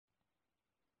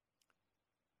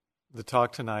The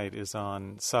talk tonight is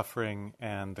on suffering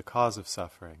and the cause of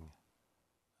suffering.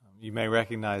 You may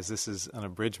recognize this is an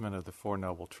abridgment of the Four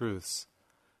Noble Truths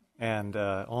and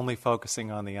only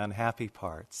focusing on the unhappy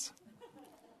parts.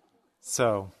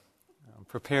 So,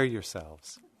 prepare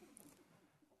yourselves.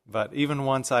 But even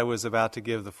once I was about to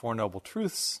give the Four Noble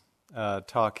Truths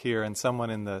talk here, and someone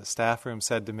in the staff room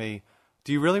said to me,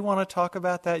 "Do you really want to talk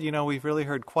about that? You know, we've really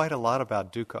heard quite a lot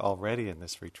about dukkha already in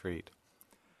this retreat."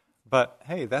 But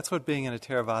hey, that's what being in a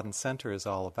Theravadan center is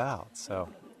all about. So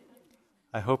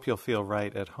I hope you'll feel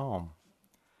right at home.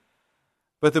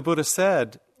 But the Buddha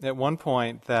said at one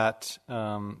point that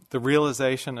the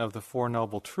realization of the Four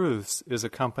Noble Truths is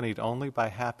accompanied only by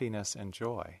happiness and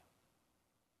joy.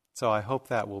 So I hope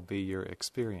that will be your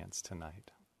experience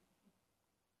tonight.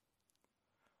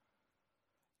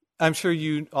 I'm sure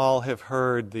you all have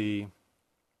heard the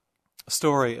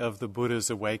story of the Buddha's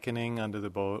awakening under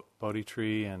the Bodhi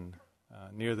tree and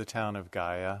near the town of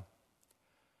Gaya.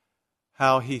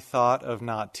 How he thought of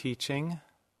not teaching,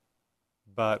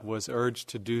 but was urged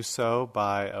to do so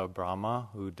by a Brahma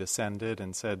who descended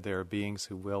and said there are beings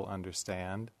who will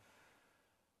understand.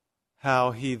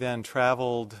 How he then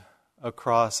traveled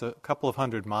across a couple of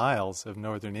 100 miles of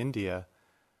northern India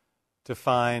to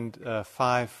find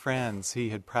 5 friends he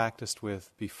had practiced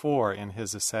with before in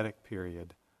his ascetic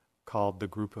period, called the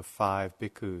Group of 5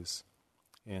 Bhikkhus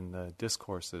in the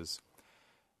discourses,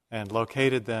 and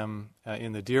located them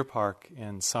in the deer park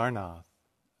in Sarnath,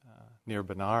 near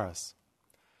Benares.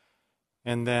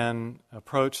 And then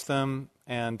approached them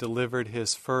and delivered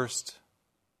his first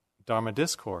Dharma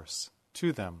discourse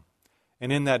to them.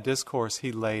 And in that discourse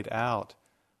he laid out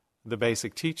the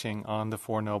basic teaching on the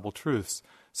Four Noble Truths.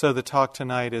 So the talk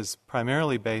tonight is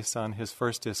primarily based on his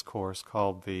first discourse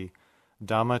called the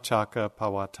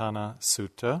Dhammacakkappavattana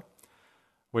Sutta,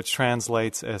 which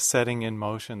translates as setting in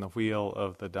motion the wheel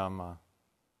of the Dhamma.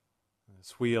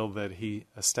 This wheel that he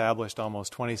established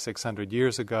almost 2,600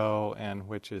 years ago and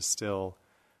which is still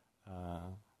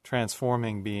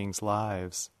transforming beings'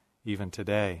 lives even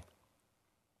today.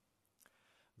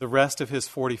 The rest of his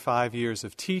 45 years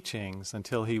of teachings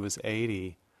until he was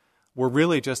 80 were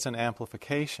really just an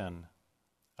amplification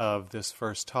of this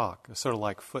first talk, sort of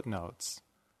like footnotes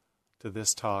to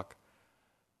this talk.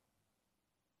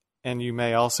 And you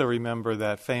may also remember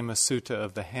that famous sutta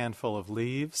of the handful of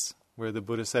leaves, where the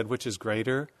Buddha said, "Which is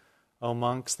greater, O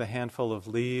monks, the handful of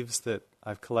leaves that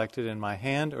I've collected in my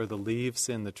hand, or the leaves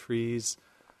in the trees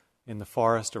in the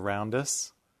forest around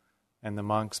us?" And the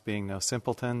monks, being no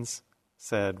simpletons,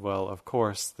 said, "Well, of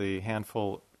course, the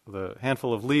handful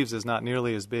of leaves is not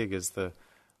nearly as big as the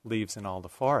leaves in all the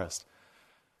forest."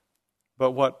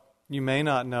 But what you may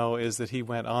not know is that he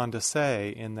went on to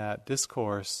say in that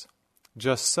discourse,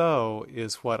 "Just so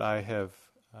is what I have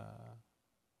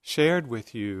shared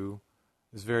with you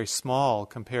is very small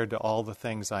compared to all the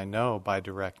things I know by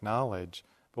direct knowledge.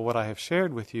 But what I have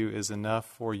shared with you is enough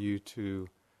for you to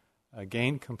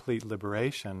gain complete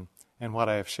liberation. And what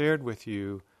I have shared with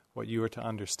you, what you are to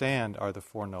understand, are the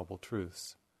Four Noble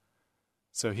Truths."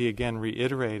 So he again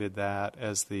reiterated that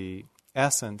as the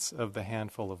essence of the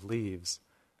handful of leaves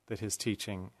that his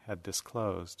teaching had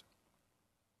disclosed.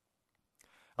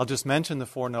 I'll just mention the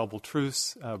Four Noble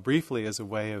Truths briefly as a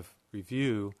way of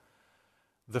review.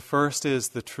 The first is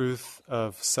the truth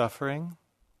of suffering.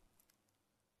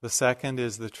 The second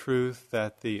is the truth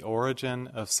that the origin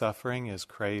of suffering is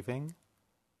craving.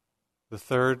 The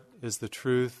third is the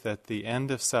truth that the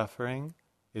end of suffering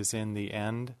is in the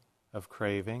end of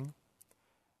craving.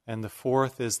 And the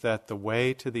fourth is that the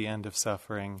way to the end of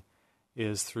suffering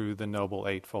is through the Noble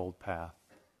Eightfold Path.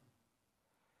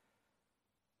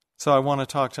 So I want to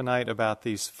talk tonight about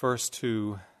these first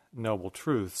 2 noble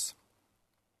truths.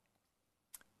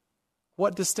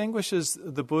 What distinguishes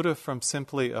the Buddha from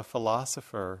simply a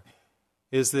philosopher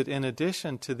is that in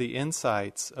addition to the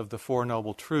insights of the Four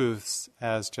Noble Truths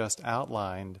as just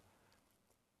outlined,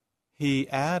 he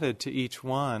added to each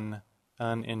one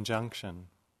an injunction,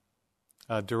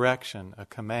 a direction, a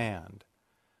command,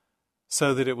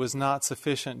 so that it was not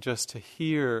sufficient just to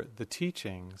hear the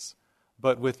teachings,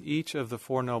 but with each of the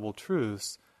Four Noble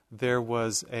Truths, there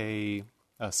was a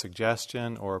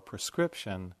suggestion or a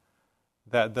prescription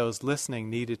that those listening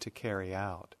needed to carry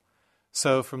out.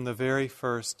 So from the very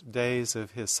first days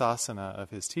of his sasana, of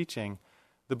his teaching,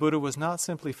 the Buddha was not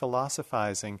simply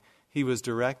philosophizing, he was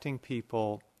directing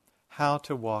people how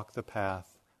to walk the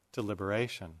path to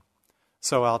liberation.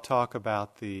 So I'll talk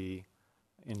about the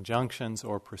injunctions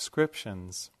or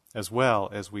prescriptions as well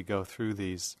as we go through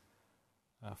these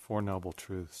Four Noble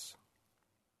Truths.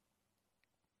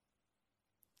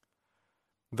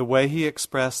 The way he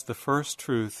expressed the first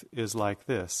truth is like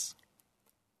this.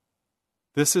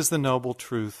 This is the noble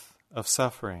truth of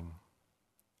suffering.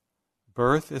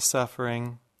 Birth is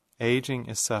suffering, aging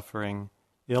is suffering,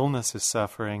 illness is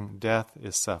suffering, death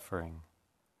is suffering.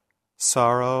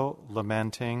 Sorrow,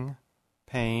 lamenting,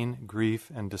 pain,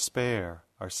 grief, and despair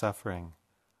are suffering.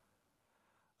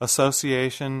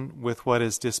 Association with what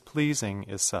is displeasing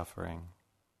is suffering.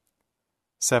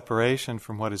 Separation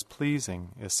from what is pleasing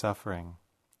is suffering.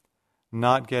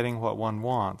 Not getting what one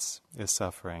wants is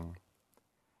suffering.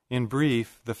 In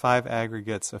brief, the 5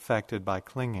 aggregates affected by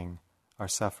clinging are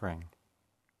suffering.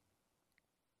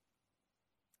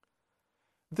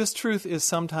 This truth is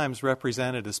sometimes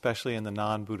represented, especially in the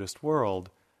non-Buddhist world,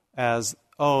 as,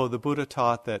 the Buddha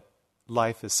taught that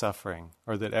life is suffering,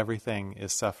 or that everything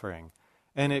is suffering.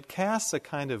 And it casts a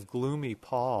kind of gloomy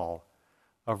pall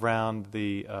around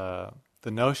the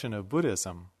notion of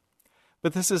Buddhism.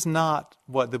 But this is not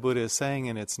what the Buddha is saying,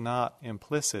 and it's not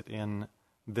implicit in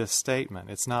this statement.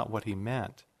 It's not what he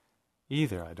meant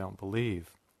either, I don't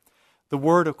believe. The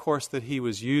word, of course, that he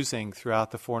was using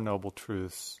throughout the Four Noble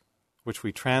Truths, which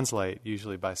we translate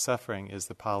usually by suffering, is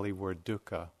the Pali word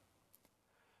dukkha.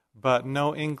 But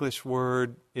no English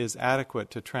word is adequate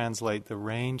to translate the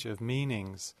range of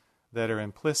meanings that are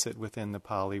implicit within the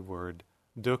Pali word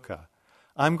dukkha.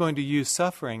 I'm going to use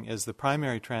suffering as the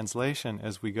primary translation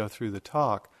as we go through the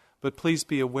talk, but please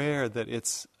be aware that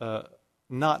it's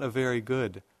not a very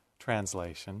good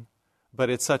translation, but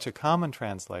it's such a common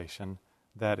translation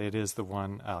that it is the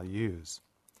one I'll use.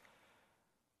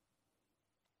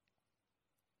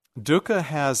 Dukkha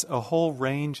has a whole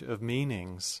range of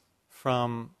meanings,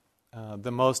 from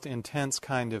the most intense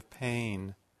kind of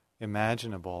pain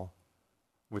imaginable,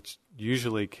 which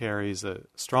usually carries a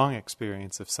strong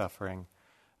experience of suffering,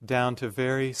 down to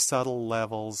very subtle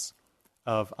levels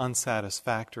of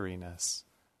unsatisfactoriness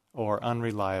or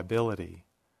unreliability.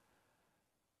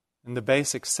 And the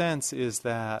basic sense is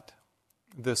that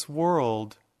this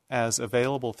world, as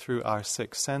available through our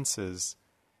 6 senses,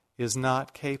 is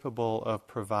not capable of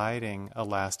providing a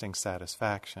lasting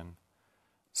satisfaction.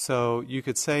 So you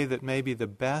could say that maybe the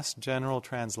best general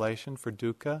translation for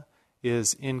dukkha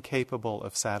is incapable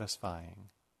of satisfying.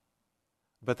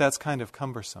 But that's kind of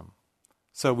cumbersome.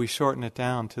 So we shorten it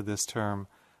down to this term,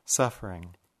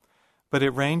 suffering. But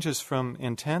it ranges from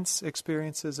intense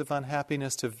experiences of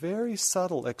unhappiness to very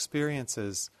subtle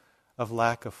experiences of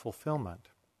lack of fulfillment.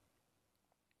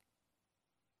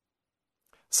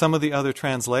 Some of the other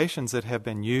translations that have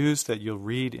been used that you'll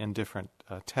read in different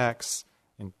texts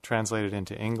and translated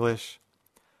into English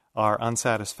are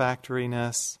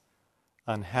unsatisfactoriness,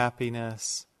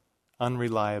 unhappiness,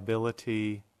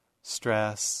 unreliability,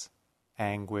 stress,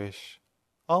 anguish.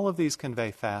 All of these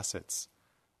convey facets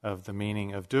of the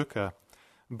meaning of dukkha.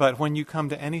 But when you come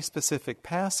to any specific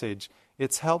passage,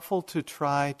 it's helpful to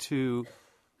try to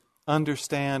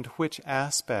understand which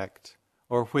aspect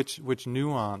or which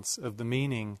nuance of the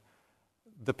meaning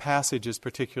the passage is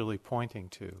particularly pointing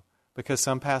to. Because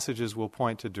some passages will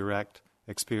point to direct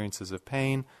experiences of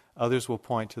pain, others will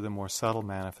point to the more subtle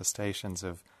manifestations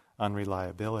of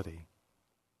unreliability.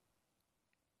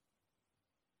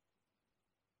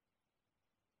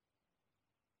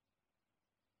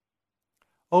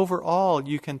 Overall,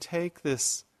 you can take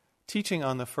this teaching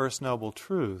on the First Noble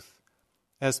Truth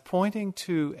as pointing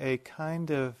to a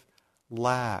kind of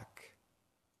lack,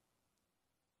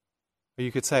 or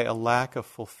you could say a lack of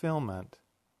fulfillment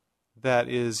that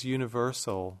is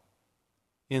universal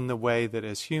in the way that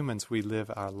as humans we live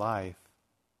our life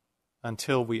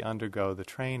until we undergo the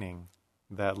training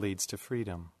that leads to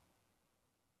freedom.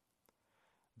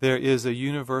 There is a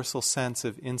universal sense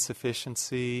of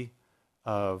insufficiency,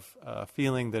 of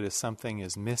feeling that something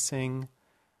is missing.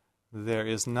 There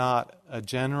is not a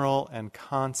general and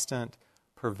constant,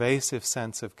 pervasive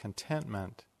sense of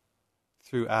contentment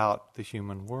throughout the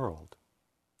human world,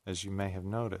 as you may have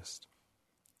noticed.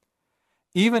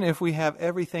 Even if we have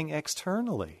everything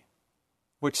externally,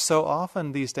 which so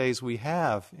often these days we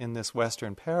have in this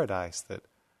Western paradise that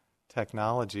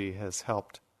technology has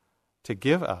helped to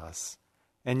give us,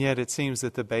 and yet it seems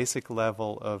that the basic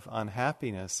level of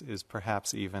unhappiness is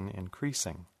perhaps even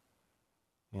increasing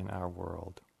in our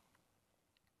world.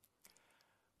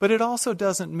 But it also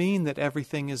doesn't mean that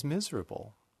everything is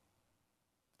miserable.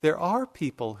 There are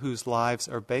people whose lives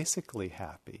are basically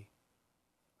happy,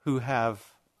 who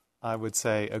have, I would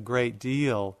say, a great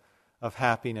deal of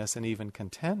happiness and even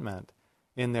contentment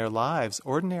in their lives,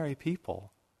 ordinary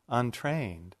people,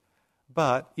 untrained.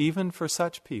 But even for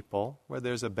such people, where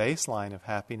there's a baseline of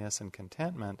happiness and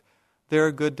contentment, there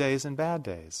are good days and bad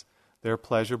days. There are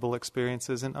pleasurable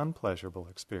experiences and unpleasurable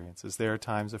experiences. There are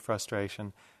times of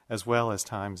frustration as well as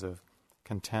times of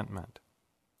contentment.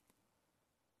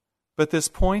 But this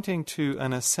pointing to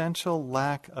an essential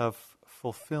lack of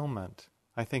fulfillment,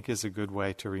 I think, is a good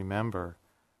way to remember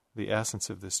the essence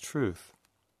of this truth.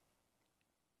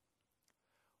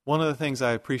 One of the things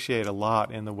I appreciate a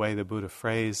lot in the way the Buddha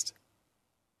phrased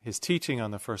his teaching on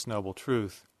the First Noble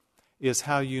Truth is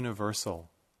how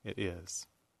universal it is.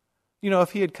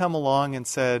 If he had come along and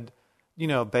said,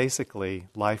 basically,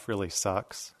 life really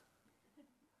sucks,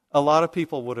 a lot of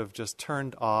people would have just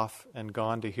turned off and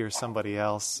gone to hear somebody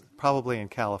else, probably in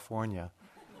California,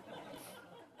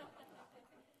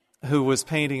 who was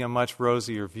painting a much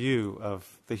rosier view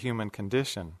of the human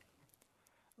condition.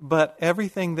 But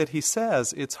everything that he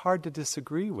says, it's hard to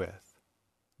disagree with.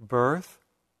 Birth,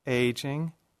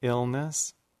 aging,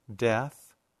 illness,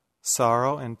 death,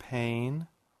 sorrow, and pain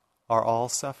are all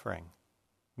suffering.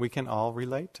 We can all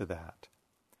relate to that.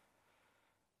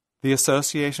 The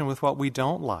association with what we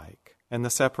don't like, and the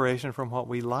separation from what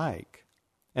we like,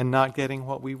 and not getting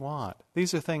what we want.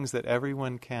 These are things that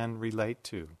everyone can relate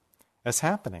to as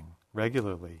happening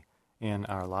regularly in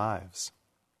our lives.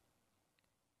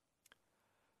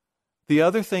 The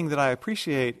other thing that I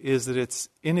appreciate is that it's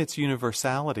in its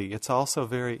universality, it's also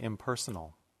very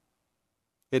impersonal.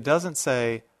 It doesn't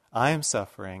say, I am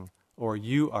suffering, or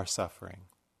you are suffering,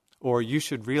 or you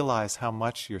should realize how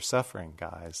much you're suffering,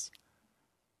 guys.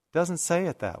 It doesn't say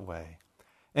it that way.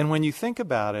 And when you think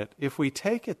about it, if we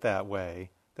take it that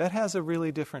way, that has a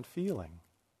really different feeling.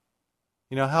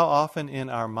 How often in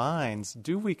our minds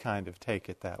do we kind of take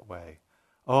it that way?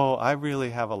 Oh, I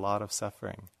really have a lot of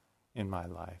suffering in my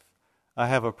life. I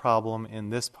have a problem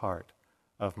in this part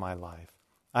of my life.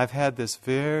 I've had this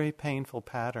very painful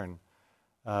pattern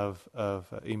of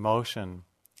emotion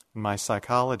in my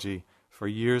psychology for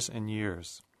years and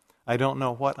years. I don't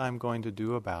know what I'm going to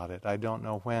do about it. I don't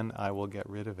know when I will get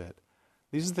rid of it.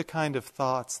 These are the kind of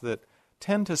thoughts that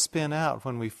tend to spin out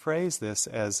when we phrase this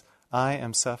as, I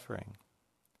am suffering.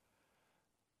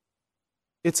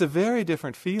 It's a very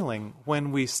different feeling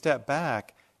when we step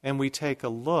back and we take a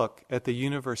look at the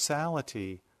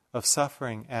universality of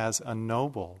suffering as a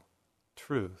noble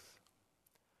truth.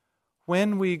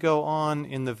 When we go on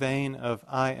in the vein of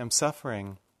I am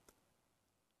suffering,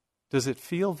 does it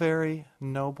feel very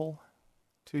noble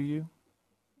to you?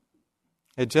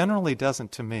 It generally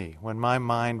doesn't to me. When my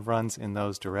mind runs in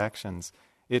those directions,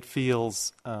 it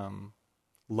feels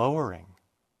lowering.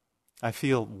 I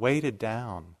feel weighted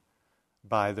down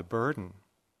by the burden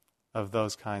of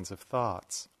those kinds of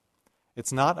thoughts.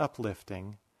 It's not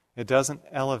uplifting. It doesn't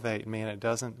elevate me, and it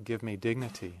doesn't give me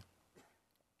dignity.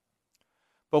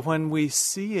 But when we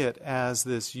see it as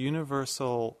this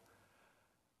universal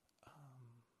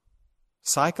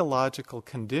psychological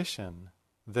condition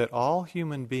that all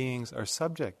human beings are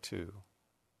subject to,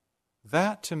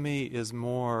 that to me is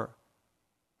more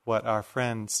what our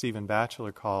friend Stephen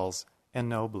Batchelor calls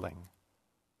ennobling.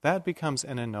 That becomes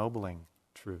an ennobling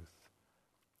truth.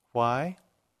 Why?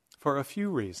 For a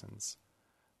few reasons.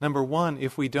 Number one,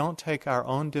 if we don't take our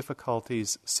own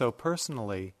difficulties so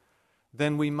personally,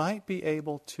 then we might be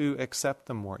able to accept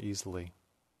them more easily.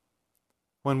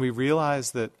 When we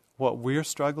realize that what we're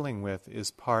struggling with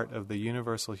is part of the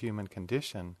universal human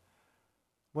condition,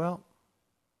 well,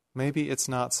 maybe it's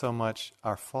not so much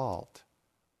our fault.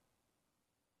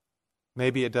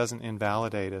 Maybe it doesn't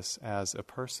invalidate us as a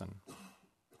person.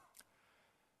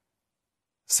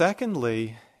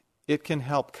 Secondly, it can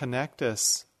help connect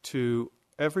us to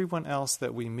everyone else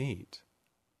that we meet.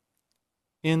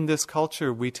 In this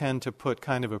culture, we tend to put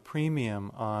kind of a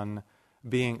premium on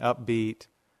being upbeat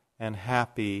and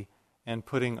happy and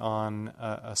putting on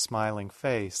a smiling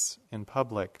face in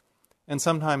public. And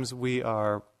sometimes we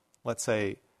are, let's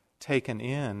say, taken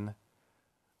in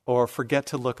or forget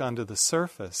to look under the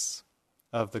surface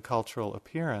of the cultural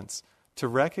appearance to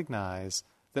recognize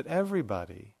that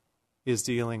everybody is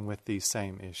dealing with these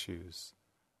same issues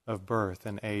of birth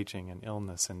and aging and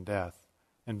illness and death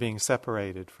and being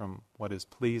separated from what is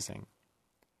pleasing.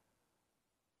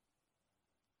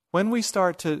 When we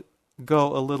start to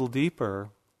go a little deeper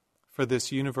for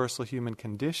this universal human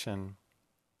condition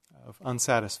of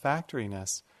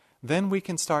unsatisfactoriness, then we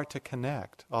can start to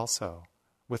connect also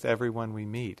with everyone we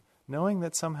meet, knowing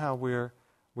that somehow we're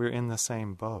in the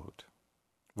same boat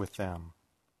with them.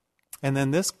 And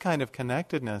then this kind of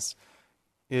connectedness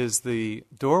is the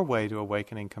doorway to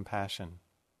awakening compassion.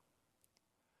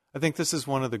 I think this is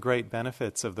one of the great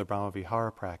benefits of the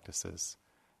Brahmavihara practices.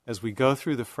 As we go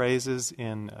through the phrases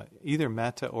in either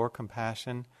metta or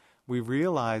compassion, we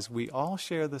realize we all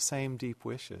share the same deep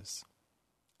wishes,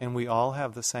 and we all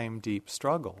have the same deep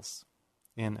struggles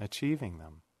in achieving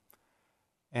them.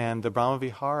 And the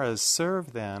Brahmaviharas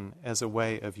serve then as a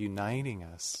way of uniting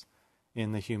us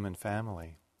in the human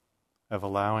family, of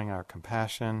allowing our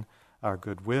compassion, our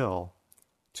goodwill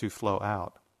to flow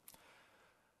out.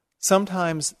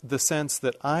 Sometimes the sense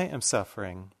that I am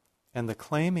suffering and the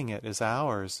claiming it as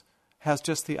ours has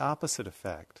just the opposite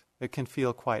effect. It can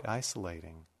feel quite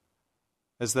isolating,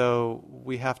 as though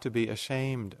we have to be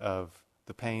ashamed of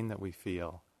the pain that we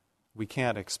feel. We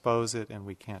can't expose it and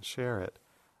we can't share it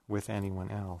with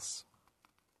anyone else.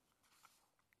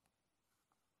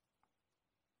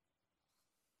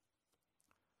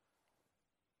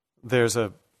 There's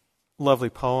a lovely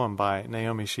poem by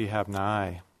Naomi Shihab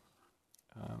Nye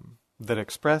that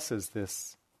expresses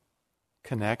this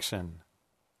connection.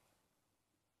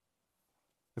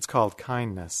 It's called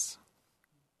Kindness.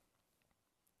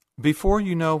 Before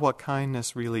you know what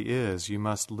kindness really is, you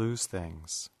must lose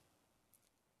things.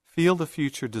 Feel the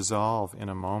future dissolve in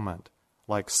a moment,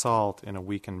 like salt in a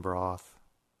weakened broth.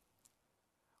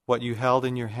 What you held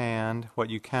in your hand, what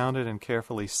you counted and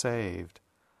carefully saved,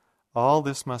 all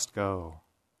this must go,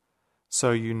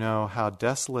 so you know how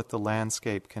desolate the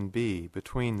landscape can be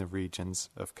between the regions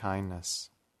of kindness.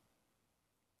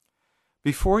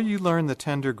 Before you learn the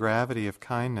tender gravity of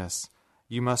kindness,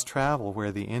 you must travel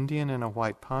where the Indian in a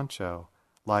white poncho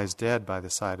lies dead by the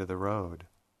side of the road.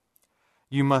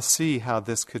 You must see how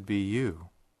this could be you.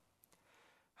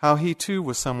 How he too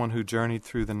was someone who journeyed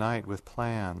through the night with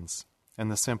plans and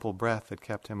the simple breath that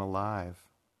kept him alive.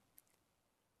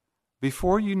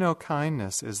 Before you know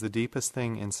kindness as the deepest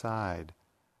thing inside,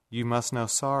 you must know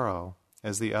sorrow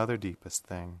as the other deepest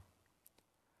thing.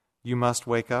 You must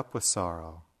wake up with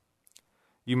sorrow.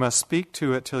 You must speak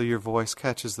to it till your voice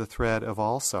catches the thread of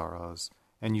all sorrows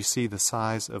and you see the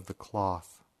size of the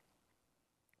cloth.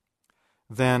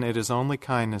 Then it is only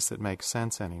kindness that makes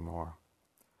sense anymore.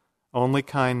 Only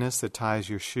kindness that ties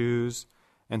your shoes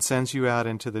and sends you out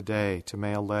into the day to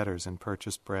mail letters and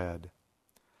purchase bread.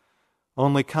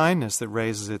 Only kindness that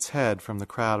raises its head from the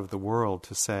crowd of the world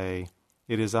to say,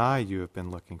 "It is I you have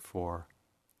been looking for,"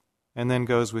 and then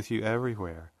goes with you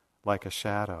everywhere like a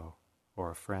shadow or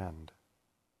a friend.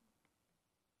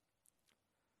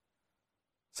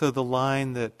 So the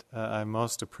line that I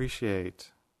most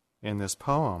appreciate in this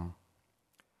poem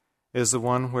is the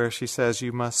one where she says,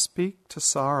 "You must speak to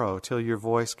sorrow till your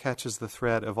voice catches the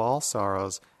thread of all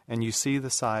sorrows and you see the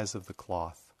size of the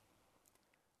cloth."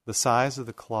 The size of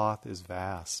the cloth is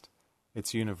vast.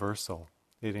 It's universal.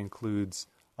 It includes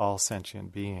all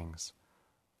sentient beings,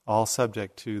 all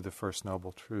subject to the first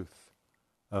noble truth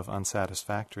of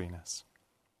unsatisfactoriness.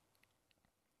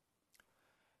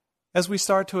 As we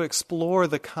start to explore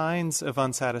the kinds of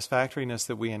unsatisfactoriness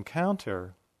that we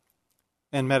encounter,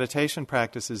 and meditation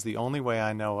practice is the only way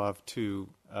I know of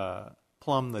to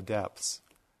plumb the depths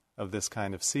of this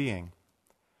kind of seeing,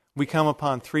 we come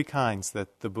upon three kinds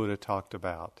that the Buddha talked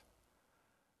about.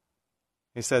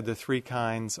 He said the three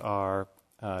kinds are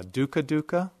dukkha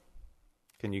dukkha.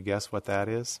 Can you guess what that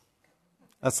is?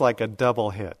 That's like a double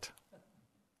hit.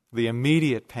 The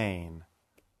immediate pain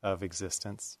of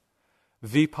existence.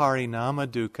 Viparinama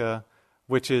dukkha,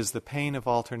 which is the pain of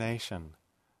alternation,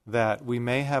 that we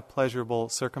may have pleasurable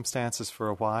circumstances for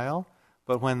a while,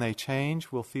 but when they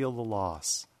change, we'll feel the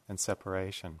loss and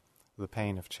separation, the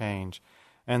pain of change.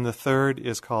 And the third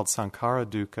is called sankhara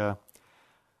dukkha.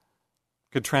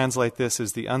 Could translate this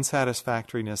as the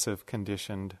unsatisfactoriness of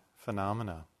conditioned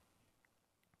phenomena.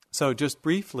 So just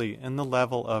briefly, in the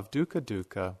level of dukkha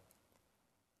dukkha,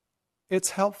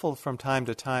 it's helpful from time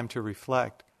to time to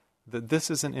reflect that this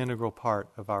is an integral part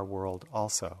of our world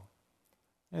also.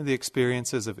 And the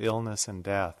experiences of illness and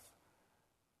death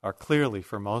are clearly,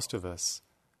 for most of us,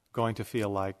 going to feel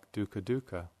like dukkha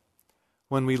dukkha.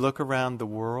 When we look around the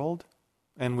world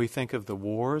and we think of the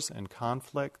wars and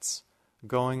conflicts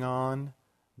going on,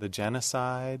 the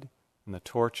genocide and the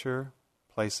torture,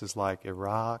 places like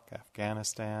Iraq,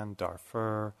 Afghanistan,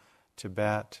 Darfur,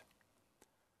 Tibet,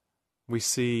 we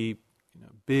see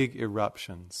big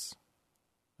eruptions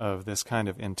of this kind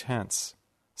of intense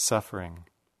suffering.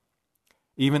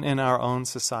 Even in our own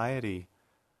society,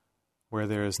 where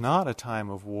there is not a time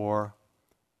of war,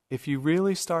 if you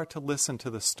really start to listen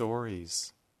to the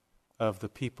stories of the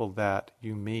people that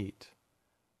you meet,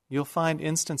 you'll find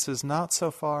instances not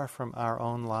so far from our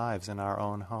own lives in our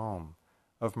own home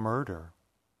of murder,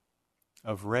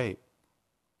 of rape,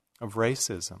 of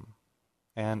racism,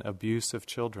 and abuse of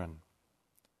children.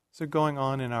 So going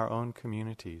on in our own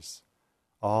communities,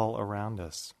 all around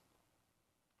us.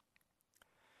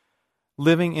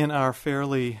 Living in our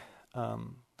fairly,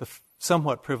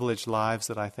 somewhat privileged lives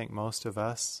that I think most of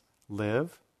us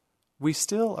live, we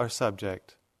still are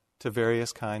subject to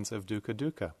various kinds of dukkha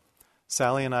dukkha.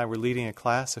 Sally and I were leading a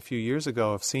class a few years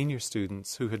ago of senior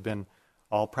students who had been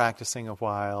all practicing a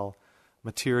while,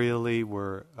 materially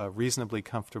were reasonably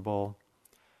comfortable.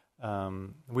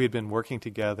 We had been working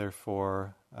together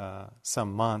for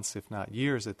some months, if not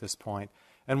years at this point.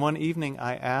 And one evening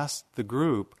I asked the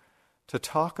group to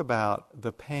talk about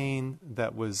the pain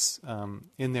that was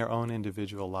in their own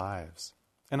individual lives.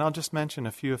 And I'll just mention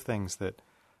a few of things that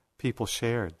people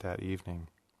shared that evening.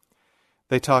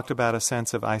 They talked about a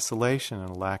sense of isolation and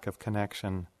a lack of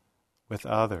connection with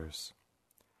others.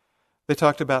 They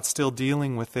talked about still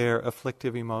dealing with their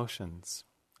afflictive emotions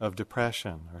of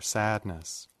depression or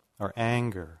sadness or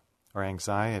anger or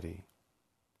anxiety.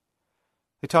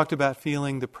 They talked about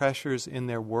feeling the pressures in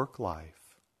their work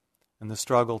life and the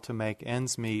struggle to make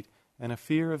ends meet and a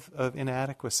fear of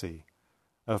inadequacy,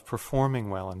 of performing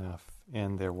well enough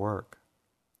in their work.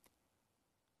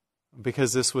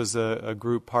 Because this was a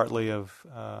group partly of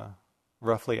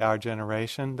roughly our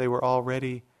generation, they were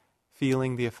already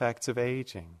feeling the effects of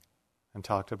aging and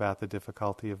talked about the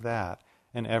difficulty of that.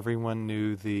 And everyone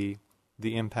knew the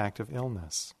impact of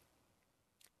illness.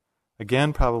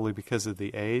 Again, probably because of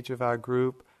the age of our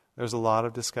group, there's a lot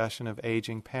of discussion of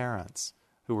aging parents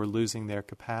who were losing their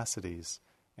capacities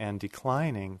and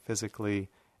declining physically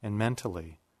and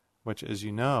mentally, which, as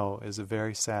you know, is a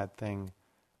very sad thing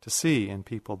to see in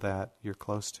people that you're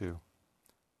close to.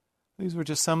 These were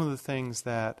just some of the things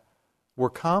that were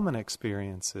common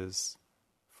experiences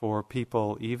for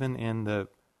people even in the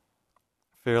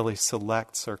fairly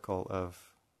select circle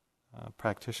of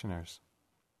practitioners.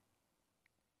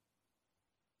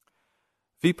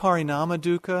 Viparinama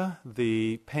dukkha,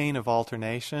 the pain of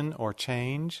alternation or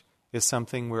change, is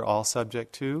something we're all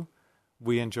subject to.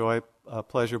 We enjoy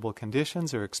pleasurable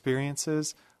conditions or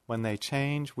experiences. When they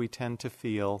change, we tend to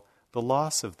feel the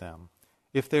loss of them.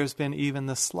 If there's been even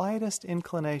the slightest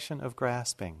inclination of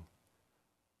grasping,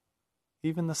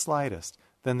 even the slightest,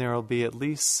 then there will be at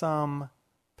least some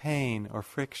pain or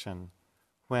friction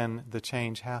when the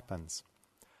change happens.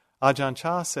 Ajahn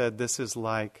Chah said this is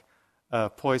like a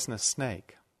poisonous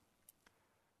snake,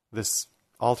 this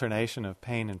alternation of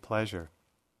pain and pleasure.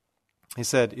 He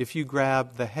said, if you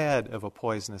grab the head of a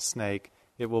poisonous snake,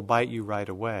 it will bite you right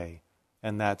away,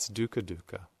 and that's dukkha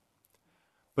dukkha.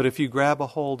 But if you grab a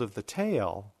hold of the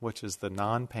tail, which is the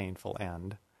non-painful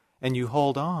end, and you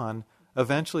hold on,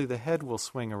 eventually the head will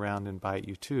swing around and bite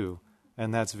you too,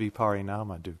 and that's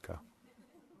viparinama dukkha.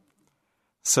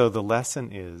 So the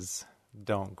lesson is,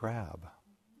 don't grab.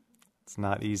 It's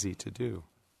not easy to do.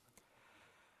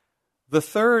 The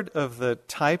third of the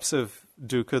types of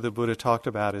dukkha the Buddha talked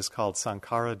about is called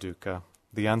sankhara dukkha,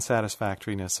 the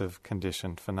unsatisfactoriness of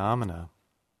conditioned phenomena.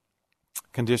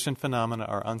 Conditioned phenomena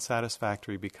are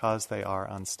unsatisfactory because they are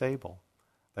unstable.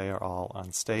 They are all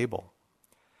unstable.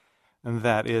 And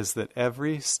that is that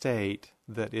every state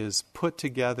that is put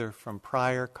together from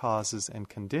prior causes and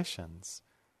conditions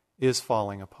is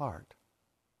falling apart.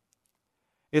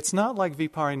 It's not like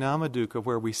viparinama dukkha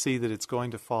where we see that it's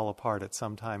going to fall apart at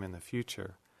some time in the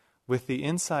future. With the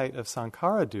insight of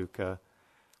sankhara dukkha,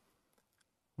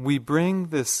 we bring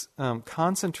this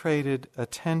concentrated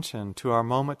attention to our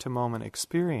moment-to-moment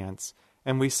experience,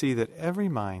 and we see that every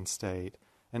mind state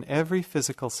and every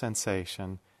physical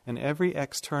sensation and every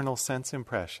external sense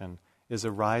impression is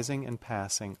arising and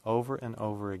passing over and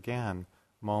over again,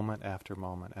 moment after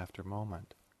moment after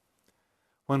moment.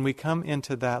 When we come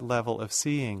into that level of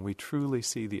seeing, we truly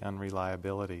see the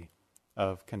unreliability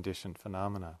of conditioned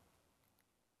phenomena.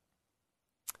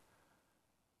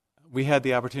 We had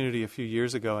the opportunity a few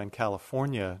years ago in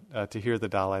California to hear the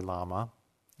Dalai Lama.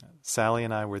 Sally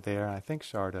and I were there, and I think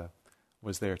Sharda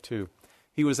was there too.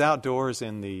 He was outdoors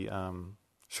in the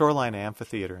Shoreline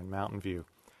Amphitheater in Mountain View.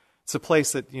 It's a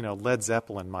place that, Led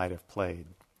Zeppelin might have played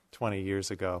 20 years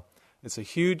ago. It's a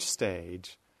huge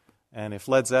stage, and if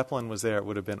Led Zeppelin was there, it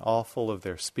would have been all full of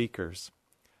their speakers.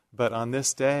 But on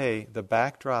this day, the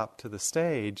backdrop to the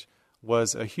stage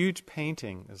was a huge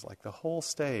painting. It was like the whole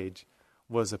stage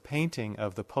was a painting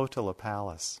of the Potala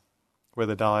Palace, where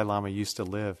the Dalai Lama used to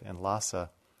live in Lhasa,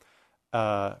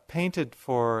 painted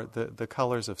for the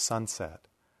colors of sunset.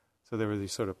 So there were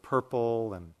these sort of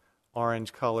purple and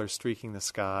orange colors streaking the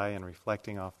sky and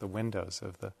reflecting off the windows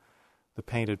of the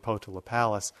painted Potala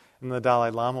Palace. And the Dalai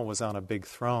Lama was on a big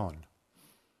throne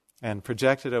and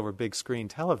projected over big screen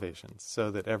televisions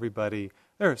so that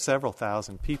there are several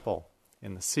thousand people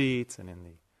in the seats and in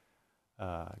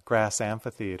the grass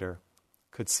amphitheater,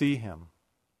 could see him.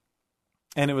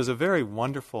 And it was a very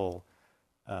wonderful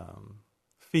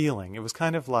feeling. It was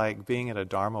kind of like being at a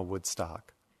Dharma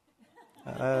Woodstock.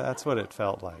 That's what it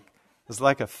felt like. It was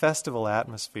like a festival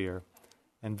atmosphere.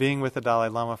 And being with the Dalai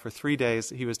Lama for 3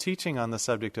 days, he was teaching on the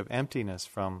subject of emptiness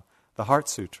from the Heart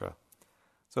Sutra.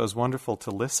 So it was wonderful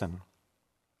to listen.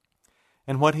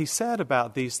 And what he said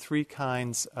about these three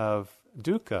kinds of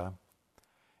dukkha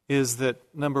is that,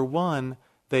 number one,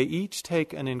 they each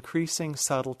take an increasing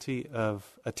subtlety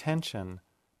of attention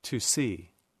to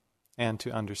see and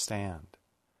to understand.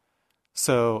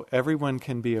 So everyone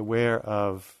can be aware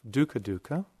of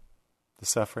dukkha, the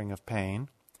suffering of pain,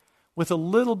 with a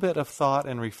little bit of thought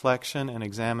and reflection and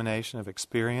examination of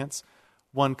experience.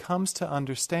 One comes to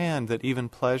understand that even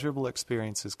pleasurable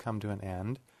experiences come to an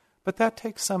end, but that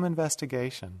takes some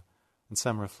investigation and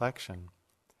some reflection.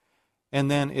 And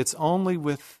then it's only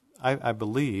with, I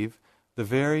believe, the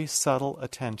very subtle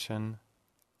attention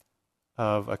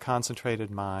of a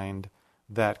concentrated mind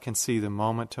that can see the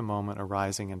moment-to-moment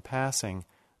arising and passing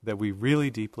that we really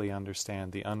deeply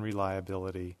understand the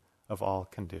unreliability of all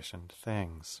conditioned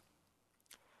things.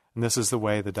 And this is the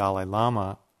way the Dalai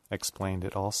Lama explained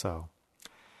it also.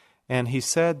 And he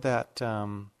said that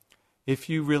if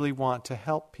you really want to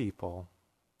help people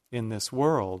in this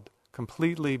world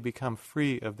completely become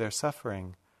free of their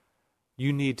suffering,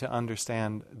 you need to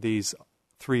understand these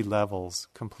three levels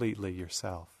completely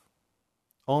yourself.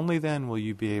 Only then will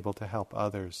you be able to help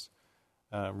others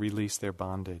release their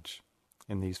bondage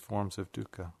in these forms of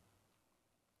dukkha.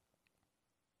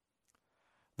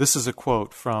 This is a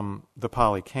quote from the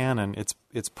Pali Canon.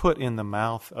 It's put in the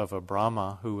mouth of a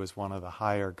Brahma who is one of the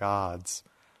higher gods,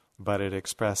 but it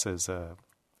expresses a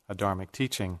dharmic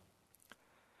teaching.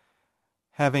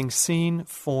 Having seen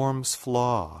form's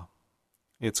flaw,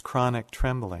 its chronic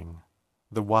trembling,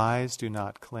 the wise do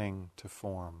not cling to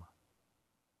form.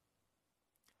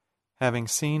 Having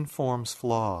seen form's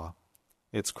flaw,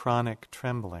 its chronic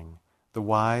trembling, the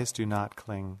wise do not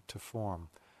cling to form.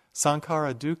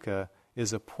 Sankhara dukkha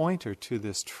is a pointer to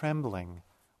this trembling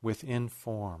within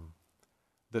form,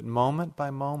 that moment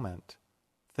by moment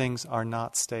things are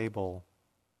not stable,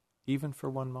 even for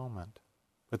one moment,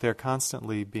 but they're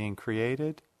constantly being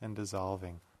created and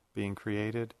dissolving, being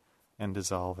created and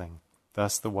dissolving.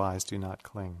 Thus the wise do not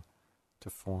cling to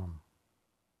form.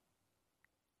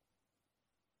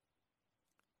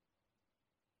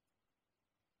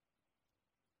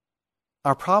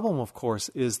 Our problem, of course,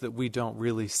 is that we don't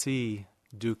really see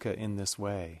dukkha in this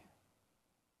way.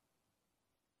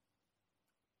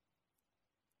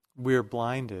 We're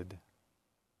blinded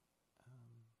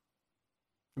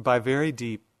by very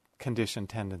deep conditioned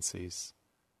tendencies.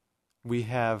 We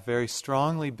have very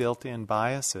strongly built-in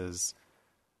biases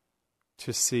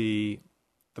to see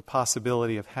the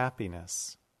possibility of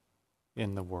happiness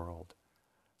in the world,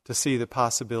 to see the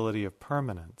possibility of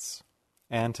permanence,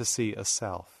 and to see a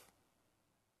self.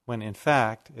 When in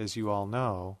fact, as you all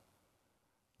know,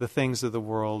 the things of the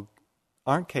world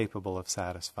aren't capable of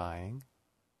satisfying.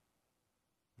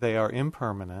 They are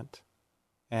impermanent,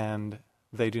 and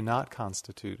they do not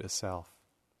constitute a self.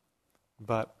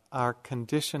 But our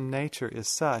conditioned nature is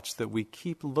such that we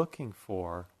keep looking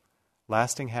for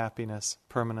lasting happiness,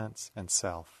 permanence, and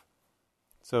self.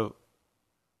 So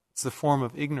it's the form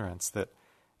of ignorance that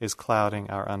is clouding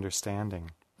our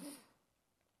understanding.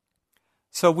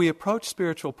 So we approach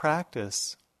spiritual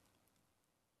practice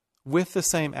with the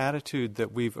same attitude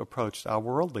that we've approached our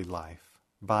worldly life,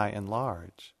 by and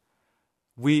large.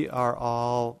 We are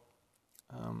all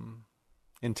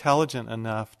intelligent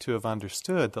enough to have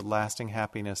understood that lasting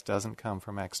happiness doesn't come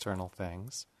from external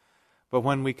things. But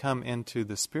when we come into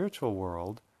the spiritual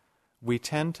world, we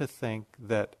tend to think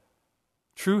that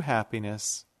true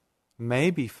happiness may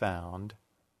be found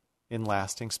in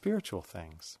lasting spiritual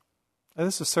things. And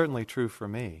this is certainly true for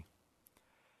me.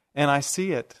 And I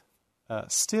see it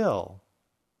still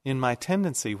in my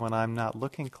tendency when I'm not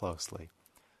looking closely.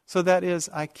 So that is,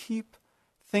 I keep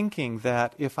thinking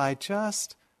that if I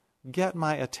just get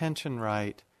my attention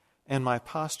right, and my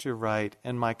posture right,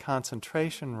 and my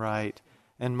concentration right,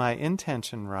 and my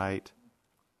intention right,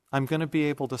 I'm going to be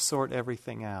able to sort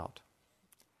everything out.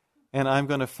 And I'm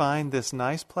going to find this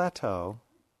nice plateau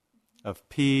of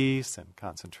peace and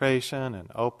concentration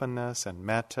and openness and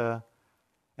metta,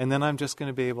 and then I'm just going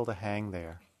to be able to hang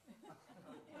there.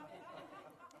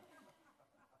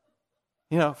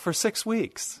 For 6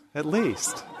 weeks, at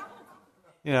least.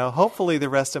 Hopefully the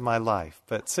rest of my life,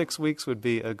 but 6 weeks would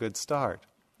be a good start.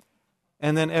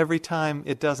 And then every time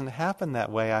it doesn't happen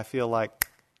that way, I feel like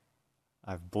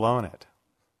I've blown it.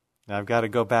 And I've got to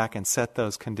go back and set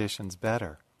those conditions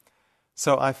better.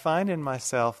 So I find in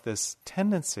myself this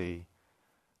tendency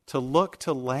to look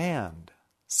to land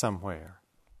somewhere,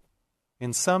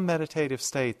 in some meditative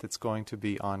state that's going to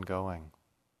be ongoing.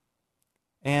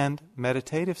 And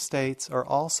meditative states are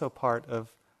also part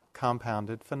of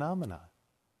compounded phenomena.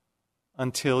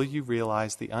 Until you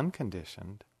realize the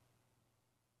unconditioned,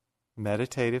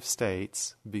 meditative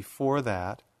states before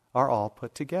that are all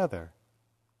put together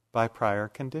by prior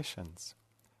conditions.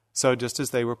 So just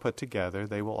as they were put together,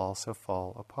 they will also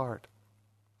fall apart.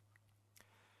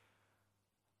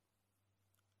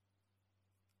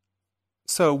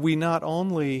 So we not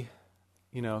only,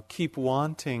 keep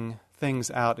wanting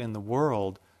things out in the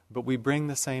world, but we bring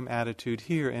the same attitude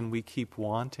here and we keep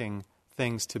wanting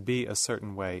things to be a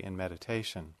certain way in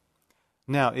meditation.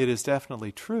 Now, it is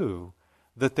definitely true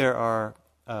that there are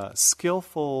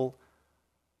skillful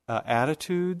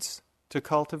attitudes to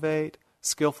cultivate,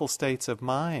 skillful states of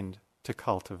mind to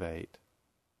cultivate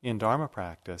in Dharma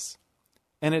practice.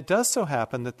 And it does so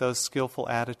happen that those skillful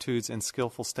attitudes and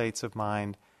skillful states of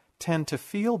mind tend to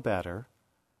feel better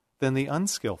than the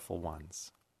unskillful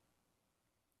ones.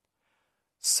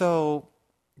 So,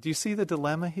 do you see the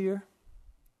dilemma here?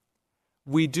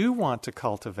 We do want to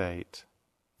cultivate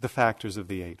the factors of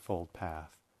the Eightfold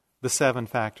Path, the 7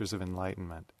 factors of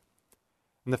enlightenment.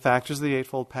 And the factors of the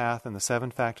Eightfold Path and the 7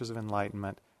 factors of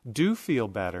enlightenment do feel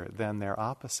better than their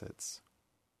opposites.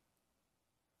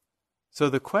 So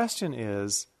the question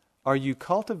is, are you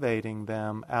cultivating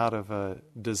them out of a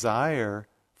desire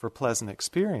for pleasant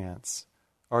experience,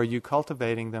 or are you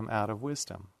cultivating them out of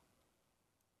wisdom,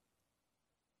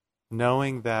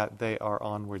 knowing that they are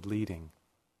onward leading?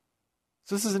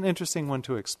 So this is an interesting one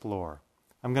to explore.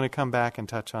 I'm going to come back and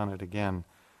touch on it again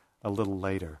a little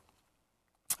later.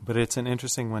 But it's an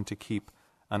interesting one to keep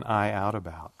an eye out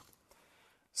about.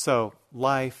 So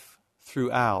life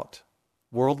throughout,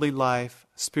 worldly life,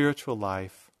 spiritual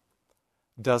life,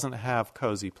 doesn't have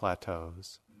cozy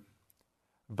plateaus.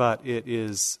 But it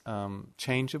is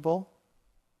changeable.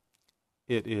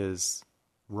 It is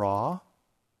raw.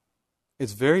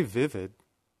 It's very vivid.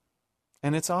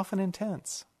 And it's often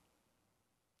intense.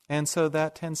 And so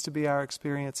that tends to be our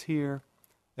experience here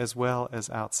as well as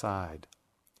outside.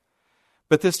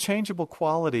 But this changeable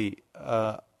quality,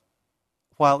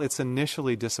 while it's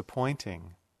initially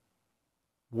disappointing,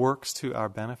 works to our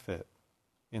benefit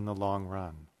in the long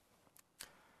run.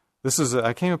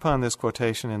 I came upon this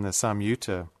quotation in the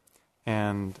Samyutta,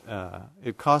 and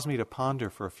it caused me to ponder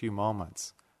for a few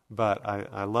moments. But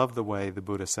I love the way the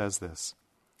Buddha says this.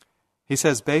 He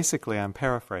says, basically, I'm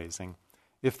paraphrasing,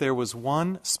 if there was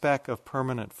one speck of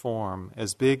permanent form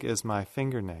as big as my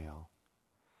fingernail,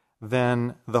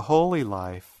 then the holy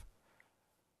life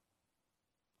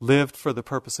lived for the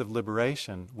purpose of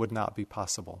liberation would not be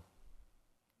possible.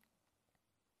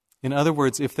 In other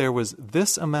words, if there was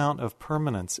this amount of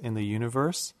permanence in the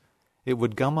universe, it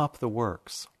would gum up the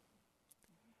works.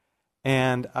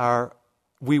 And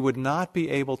we would not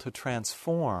be able to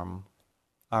transform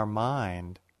our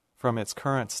mind from its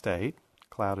current state,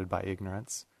 clouded by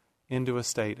ignorance, into a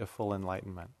state of full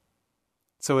enlightenment.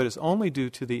 So it is only due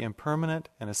to the impermanent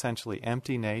and essentially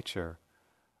empty nature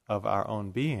of our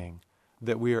own being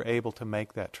that we are able to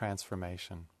make that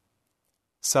transformation.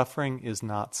 Suffering is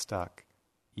not stuck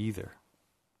either.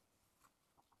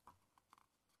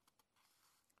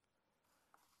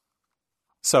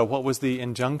 So what was the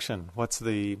injunction? What's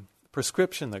the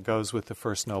prescription that goes with the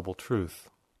First Noble Truth?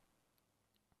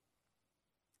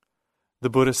 The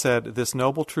Buddha said, this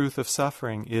noble truth of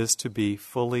suffering is to be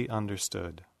fully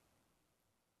understood.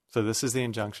 So this is the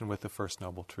injunction with the First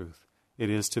Noble Truth. It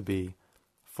is to be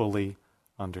fully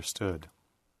understood.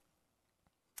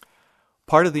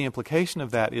 Part of the implication of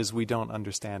that is we don't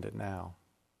understand it now.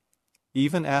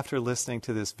 Even after listening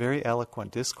to this very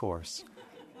eloquent discourse,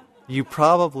 you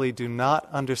probably do not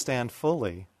understand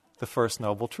fully the First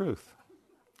Noble Truth.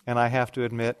 And I have to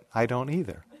admit, I don't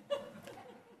either.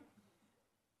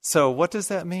 So what does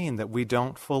that mean, that we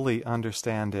don't fully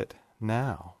understand it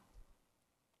now?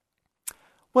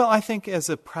 Well, I think as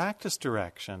a practice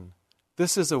direction,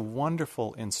 this is a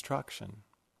wonderful instruction.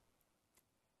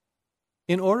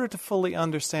 In order to fully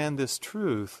understand this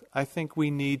truth, I think we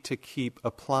need to keep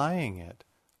applying it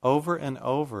over and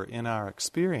over in our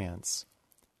experience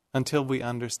until we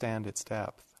understand its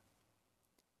depth.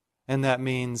 And that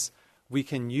means we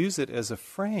can use it as a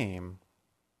frame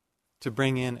to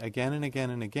bring in again and again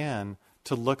and again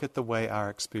to look at the way our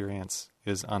experience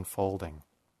is unfolding.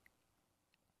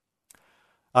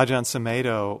 Ajahn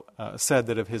Sumedho said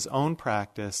that of his own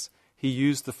practice, he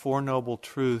used the Four Noble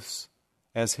Truths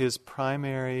as his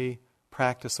primary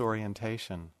practice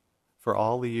orientation for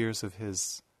all the years of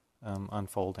his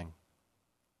unfolding.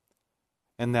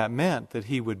 And that meant that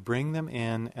he would bring them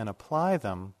in and apply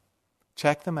them,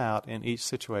 check them out in each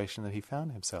situation that he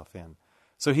found himself in.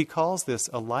 So he calls this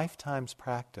a lifetime's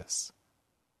practice,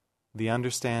 the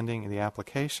understanding and the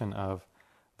application of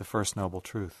the First Noble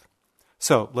Truth.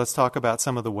 So let's talk about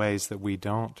some of the ways that we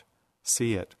don't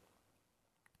see it.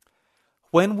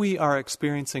 When we are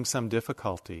experiencing some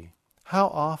difficulty, how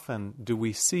often do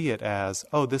we see it as,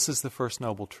 oh, this is the First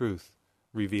Noble Truth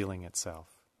revealing itself?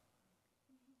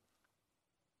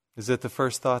 Is it the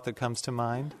first thought that comes to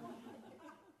mind?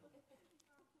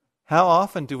 How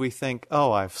often do we think,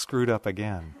 oh, I've screwed up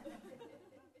again?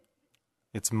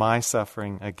 It's my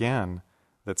suffering again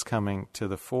that's coming to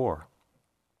the fore.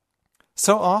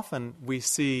 So often we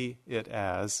see it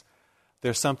as,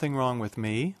 there's something wrong with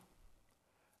me,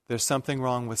 there's something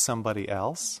wrong with somebody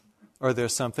else, or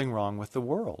there's something wrong with the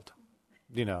world.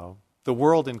 You know, the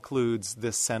world includes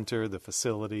this center, the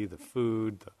facility, the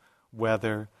food, the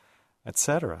weather,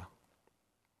 etc.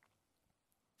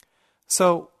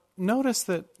 So notice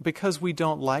that because we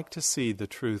don't like to see the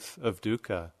truth of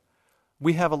dukkha,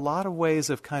 we have a lot of ways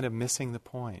of kind of missing the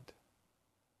point.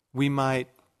 We might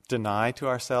deny to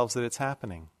ourselves that it's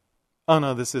happening. Oh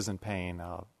no, this isn't pain.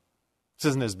 Oh, this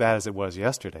isn't as bad as it was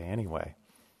yesterday anyway.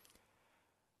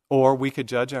 Or we could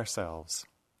judge ourselves.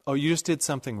 Oh, you just did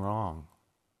something wrong.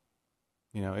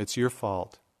 You know, it's your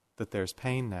fault that there's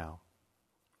pain now.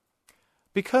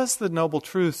 Because the Noble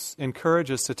Truths encourage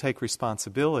us to take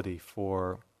responsibility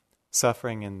for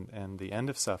suffering and the end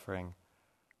of suffering,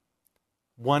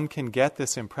 one can get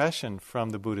this impression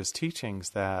from the Buddha's teachings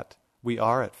that we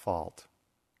are at fault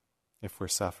if we're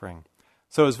suffering.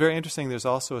 So it's very interesting, there's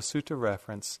also a sutta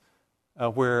reference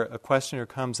where a questioner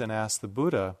comes and asks the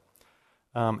Buddha,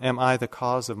 am I the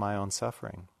cause of my own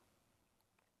suffering?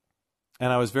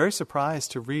 And I was very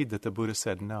surprised to read that the Buddha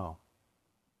said no.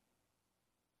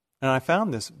 And I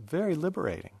found this very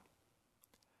liberating.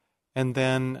 And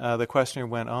then the questioner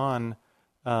went on,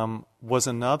 was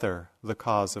another the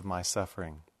cause of my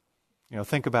suffering? You know,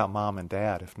 think about mom and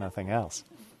dad, if nothing else.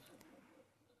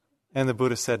 And the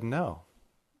Buddha said no.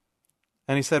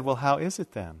 And he said, well, how is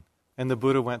it then? And the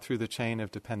Buddha went through the chain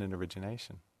of dependent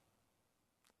origination.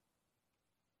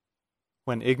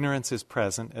 When ignorance is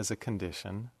present as a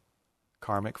condition,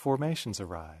 karmic formations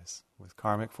arise. With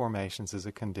karmic formations as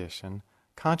a condition,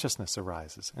 consciousness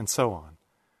arises, and so on.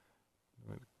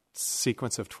 A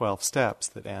sequence of 12 steps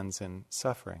that ends in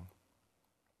suffering.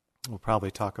 We'll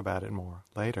probably talk about it more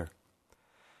later.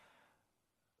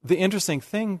 The interesting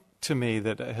thing to me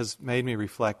that has made me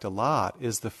reflect a lot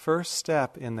is the first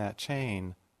step in that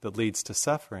chain that leads to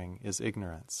suffering is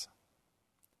ignorance.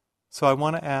 So I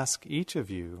want to ask each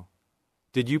of you,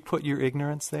 did you put your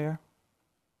ignorance there?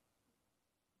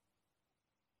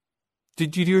 Do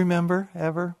you remember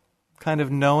ever kind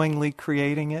of knowingly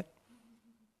creating it?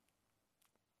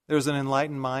 There was an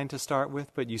enlightened mind to start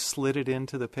with, but you slid it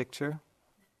into the picture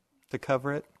to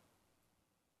cover it?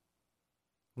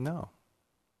 No.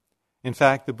 In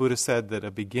fact, the Buddha said that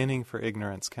a beginning for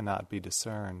ignorance cannot be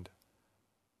discerned.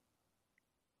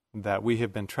 That we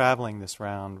have been traveling this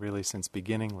round really since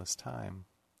beginningless time.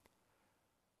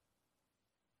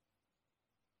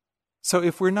 So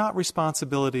if we're not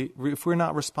responsible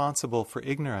for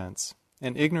ignorance,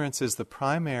 and ignorance is the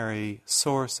primary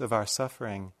source of our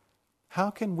suffering, how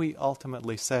can we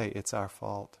ultimately say it's our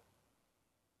fault?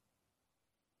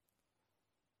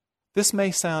 This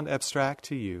may sound abstract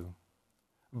to you,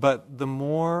 but the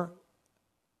more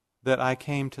that I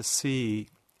came to see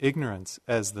ignorance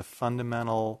as the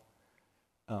fundamental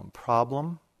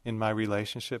problem in my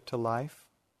relationship to life,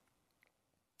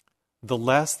 the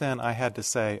less then I had to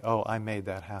say, oh, I made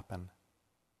that happen.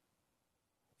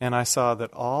 And I saw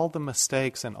that all the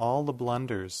mistakes and all the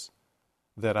blunders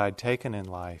that I'd taken in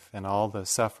life and all the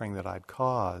suffering that I'd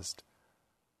caused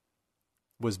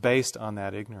was based on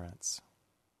that ignorance,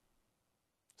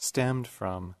 stemmed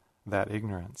from that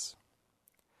ignorance.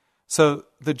 So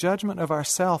the judgment of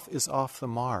ourself is off the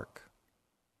mark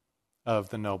of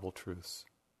the Noble Truths.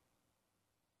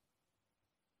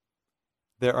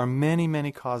 There are many,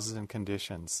 many causes and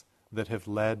conditions that have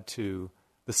led to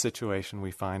the situation we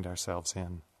find ourselves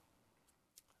in.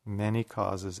 Many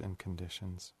causes and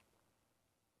conditions.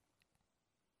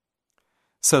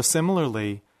 So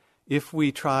similarly, if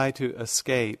we try to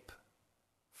escape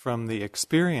from the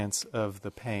experience of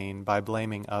the pain by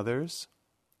blaming others,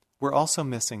 we're also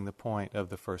missing the point of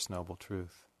the First Noble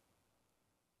Truth.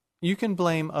 You can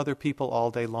blame other people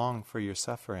all day long for your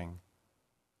suffering.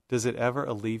 Does it ever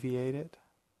alleviate it?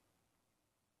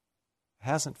 It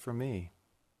hasn't for me.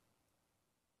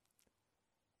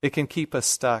 It can keep us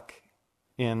stuck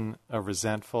in a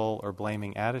resentful or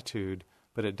blaming attitude,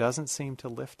 but it doesn't seem to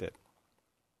lift it.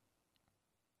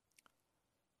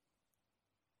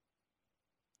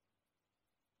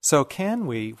 So can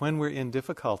we, when we're in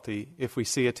difficulty, if we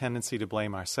see a tendency to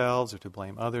blame ourselves or to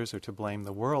blame others or to blame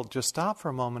the world, just stop for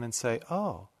a moment and say,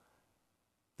 oh,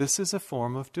 this is a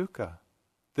form of dukkha.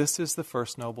 This is the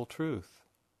First Noble Truth.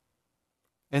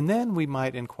 And then we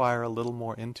might inquire a little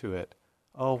more into it.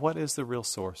 Oh, what is the real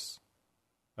source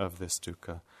of this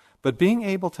dukkha? But being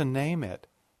able to name it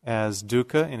as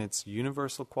dukkha in its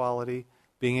universal quality,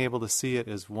 being able to see it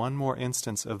as one more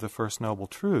instance of the First Noble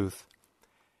Truth,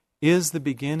 is the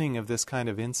beginning of this kind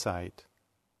of insight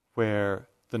where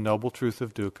the noble truth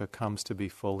of dukkha comes to be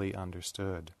fully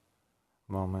understood,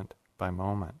 moment by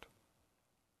moment.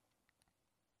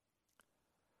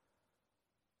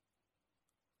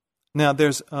 Now,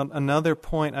 there's another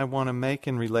point I want to make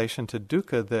in relation to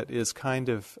dukkha that is kind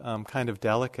of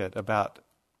delicate about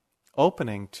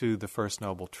opening to the First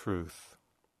Noble Truth.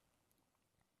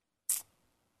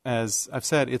 As I've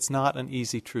said, it's not an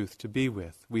easy truth to be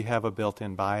with. We have a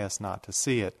built-in bias not to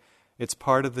see it. It's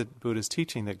part of the Buddha's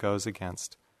teaching that goes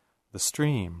against the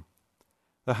stream.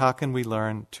 So how can we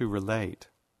learn to relate?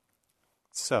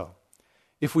 So,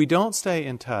 if we don't stay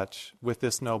in touch with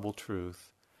this noble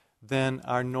truth, then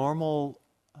our normal,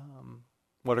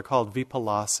 what are called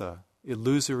vipallasa,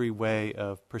 illusory way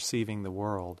of perceiving the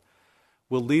world,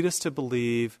 will lead us to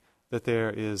believe that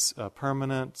there is a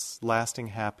permanence, lasting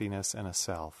happiness, and a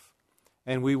self.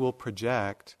 And we will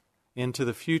project into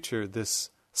the future this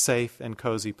safe and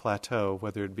cozy plateau,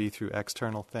 whether it be through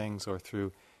external things or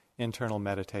through internal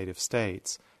meditative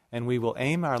states. And we will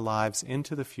aim our lives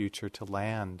into the future to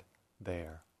land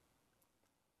there.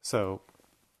 So,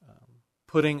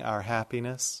 putting our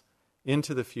happiness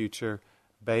into the future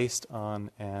based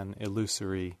on an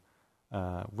illusory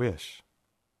wish.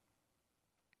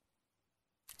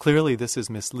 Clearly, this is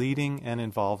misleading and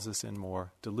involves us in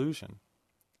more delusion.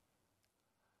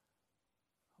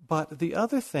 But the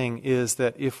other thing is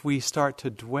that if we start to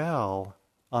dwell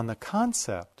on the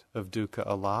concept of dukkha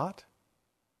a lot,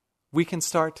 we can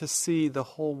start to see the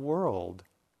whole world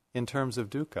in terms of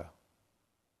dukkha.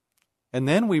 And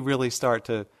then we really start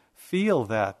to feel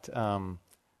that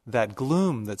that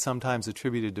gloom that's sometimes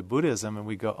attributed to Buddhism, and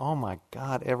we go, oh my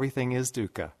God, everything is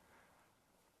dukkha.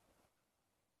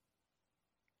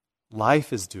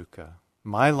 Life is dukkha.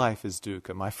 My life is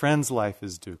dukkha. My friend's life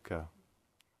is dukkha.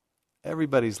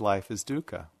 Everybody's life is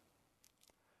dukkha.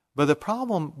 But the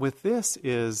problem with this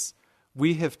is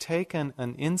we have taken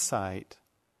an insight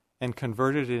and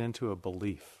converted it into a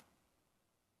belief.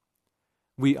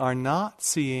 We are not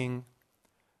seeing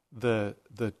the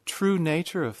true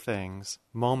nature of things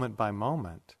moment by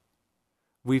moment.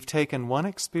 We've taken one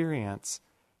experience,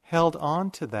 held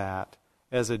on to that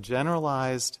as a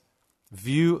generalized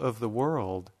view of the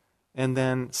world, and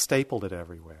then stapled it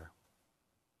everywhere.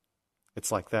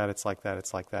 It's like that, it's like that,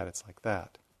 it's like that, it's like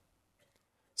that.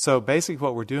 So basically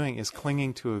what we're doing is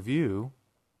clinging to a view,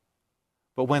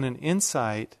 but when an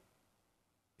insight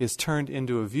is turned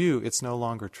into a view, it's no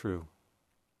longer true.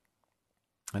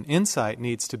 An insight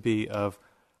needs to be of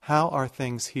how are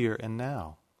things here and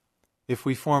now. If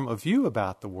we form a view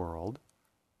about the world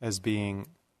as being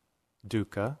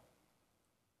dukkha,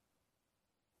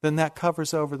 then that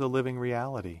covers over the living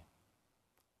reality.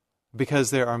 Because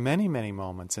there are many, many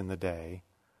moments in the day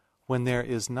when there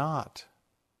is not,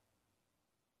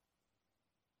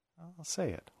 I'll say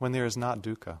it, when there is not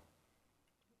dukkha.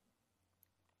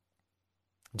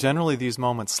 Generally these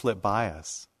moments slip by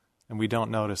us, and we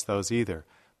don't notice those either.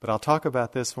 But I'll talk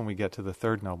about this when we get to the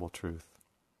third noble truth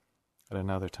at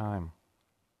another time.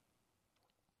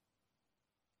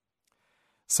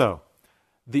 So,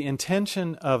 the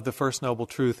intention of the First Noble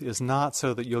Truth is not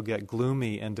so that you'll get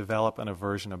gloomy and develop an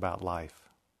aversion about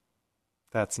life.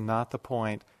 That's not the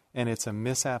point, and it's a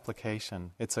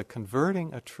misapplication. It's a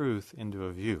converting a truth into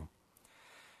a view.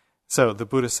 So, the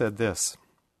Buddha said this: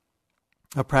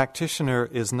 a practitioner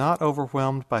is not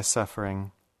overwhelmed by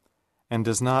suffering and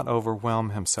does not overwhelm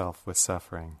himself with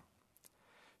suffering.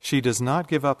 She does not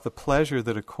give up the pleasure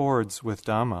that accords with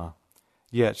Dhamma,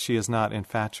 yet she is not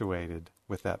infatuated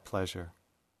with that pleasure.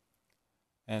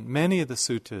 And many of the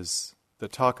suttas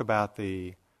that talk about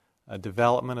the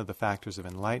development of the factors of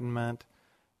enlightenment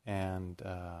and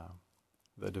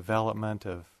the development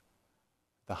of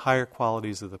the higher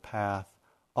qualities of the path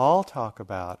all talk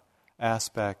about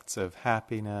aspects of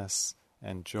happiness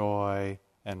and joy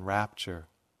and rapture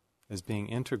as being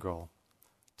integral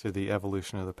to the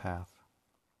evolution of the path.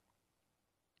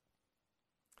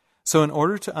 So in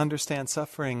order to understand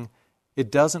suffering,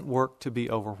 it doesn't work to be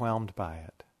overwhelmed by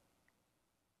it.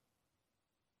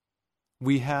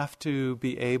 We have to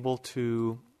be able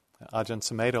to, Ajahn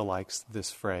Sumedho likes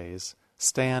this phrase,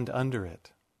 stand under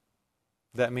it.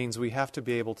 That means we have to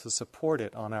be able to support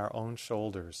it on our own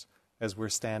shoulders as we're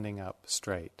standing up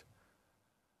straight.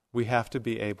 We have to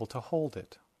be able to hold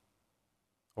it.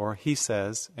 Or he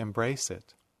says, embrace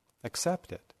it,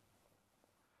 accept it.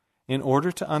 In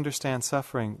order to understand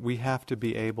suffering, we have to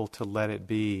be able to let it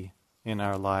be in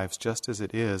our lives just as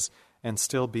it is and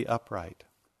still be upright,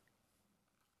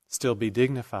 still be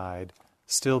dignified,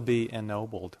 still be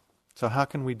ennobled. So how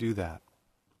can we do that?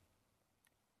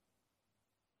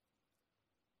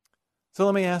 So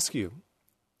let me ask you,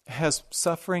 has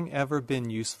suffering ever been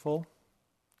useful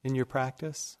in your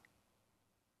practice?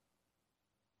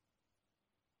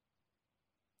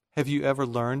 Have you ever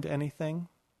learned anything?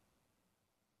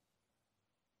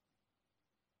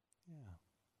 Yeah.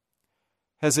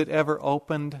 Has it ever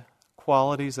opened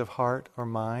qualities of heart or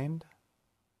mind?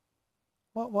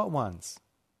 What ones?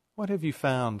 What have you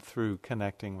found through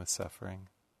connecting with suffering?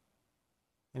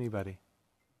 Anybody?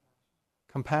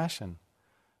 Compassion.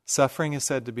 Suffering is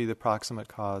said to be the proximate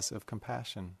cause of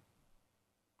compassion.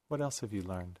 What else have you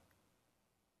learned?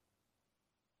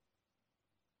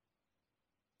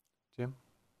 Jim?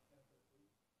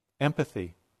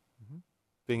 Empathy. Mm-hmm.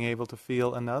 Being able to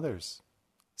feel another's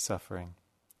suffering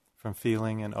from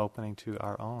feeling and opening to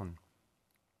our own.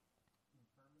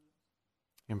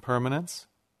 Impermanence.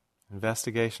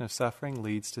 Investigation of suffering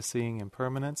leads to seeing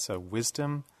impermanence, so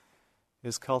wisdom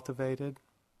is cultivated.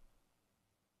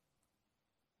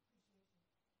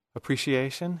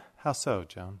 Appreciation? How so,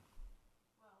 Joan?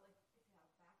 Well, like if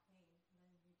you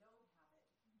have back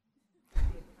pain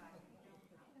and then you don't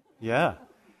have it. Yeah.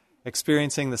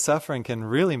 Experiencing the suffering can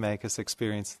really make us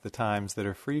experience the times that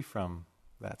are free from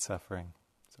that suffering.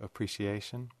 So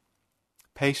appreciation.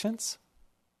 Patience.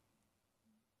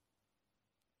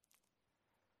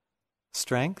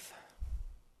 Strength.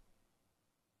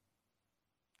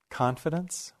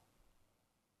 Confidence.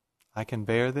 I can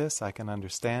bear this, I can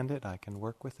understand it, I can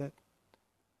work with it.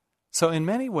 So in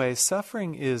many ways,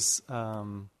 suffering is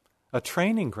a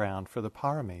training ground for the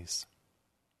paramis.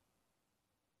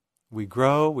 We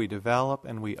grow, we develop,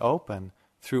 and we open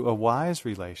through a wise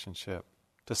relationship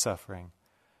to suffering.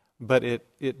 But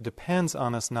it depends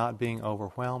on us not being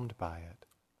overwhelmed by it.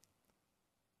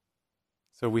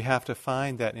 So we have to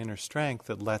find that inner strength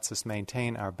that lets us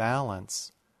maintain our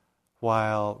balance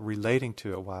while relating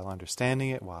to it, while understanding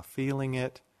it, while feeling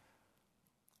it,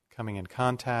 coming in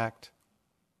contact.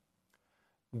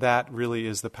 That really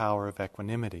is the power of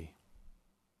equanimity.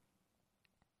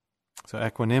 So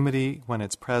equanimity, when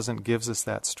it's present, gives us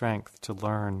that strength to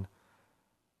learn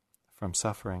from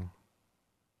suffering.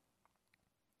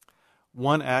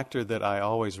 One actor that I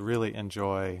always really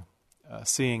enjoy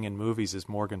seeing in movies is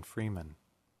Morgan Freeman.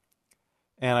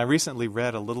 And I recently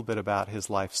read a little bit about his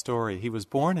life story. He was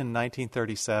born in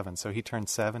 1937, so he turned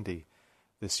 70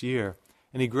 this year.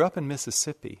 And he grew up in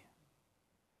Mississippi.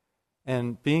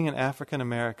 And being an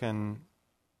African-American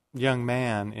young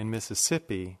man in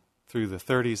Mississippi through the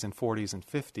 30s and 40s and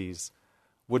 50s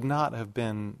would not have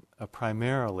been a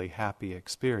primarily happy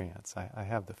experience. I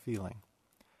have the feeling.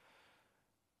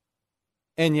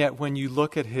 And yet when you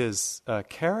look at his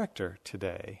character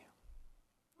today,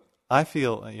 I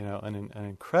feel, an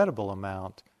incredible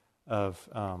amount of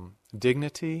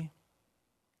dignity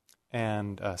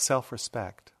and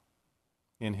self-respect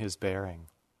in his bearing.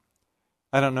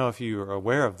 I don't know if you are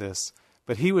aware of this,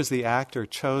 but he was the actor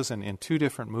chosen in 2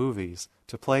 different movies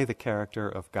to play the character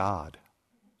of God.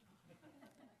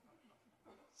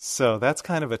 So that's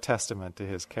kind of a testament to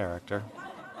his character.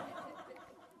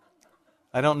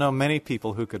 I don't know many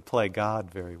people who could play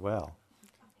God very well,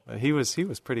 but he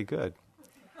was pretty good.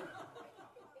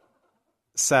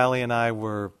 Sally and I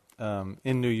were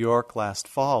in New York last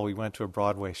fall. We went to a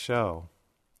Broadway show.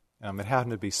 It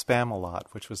happened to be Spam-A-Lot,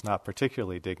 which was not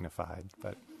particularly dignified,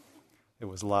 but it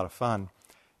was a lot of fun.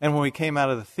 And when we came out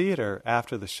of the theater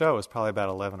after the show, it was probably about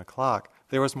 11 o'clock,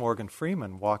 there was Morgan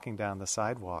Freeman walking down the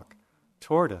sidewalk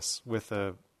toward us with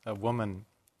a woman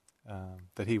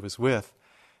that he was with.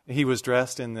 He was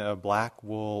dressed in a black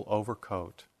wool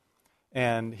overcoat,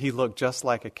 and he looked just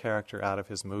like a character out of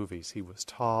his movies. He was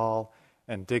tall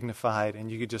and dignified,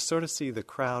 and you could just sort of see the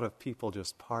crowd of people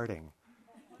just parting,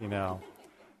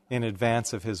 in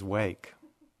advance of his wake.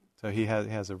 So he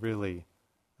has a really,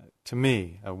 to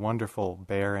me, a wonderful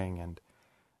bearing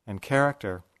and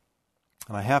character.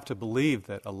 And I have to believe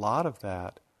that a lot of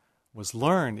that was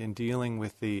learned in dealing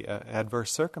with the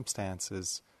adverse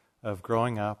circumstances of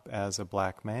growing up as a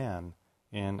black man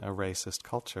in a racist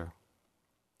culture.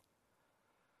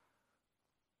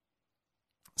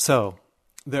 So,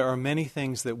 there are many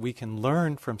things that we can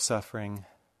learn from suffering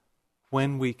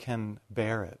when we can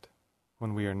bear it,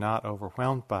 when we are not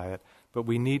overwhelmed by it, but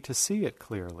we need to see it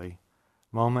clearly,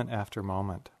 moment after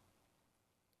moment.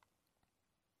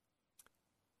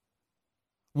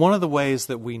 One of the ways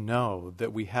that we know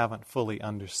that we haven't fully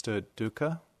understood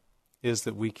dukkha is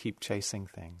that we keep chasing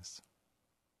things.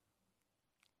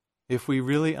 If we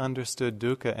really understood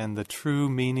dukkha and the true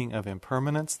meaning of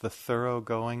impermanence, the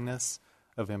thoroughgoingness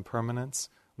of impermanence,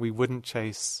 we wouldn't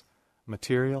chase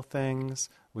material things,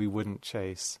 we wouldn't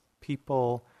chase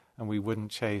people, and we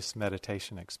wouldn't chase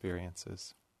meditation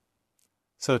experiences.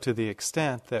 So to the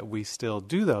extent that we still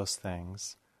do those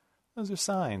things, those are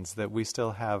signs that we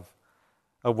still have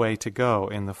a way to go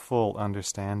in the full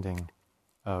understanding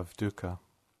of dukkha.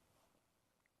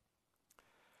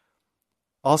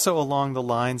 Also along the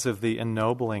lines of the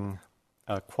ennobling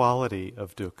quality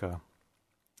of dukkha,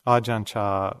 Ajahn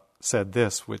Chah said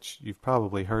this, which you've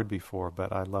probably heard before,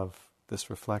 but I love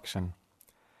this reflection.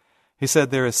 He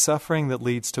said, there is suffering that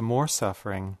leads to more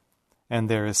suffering, and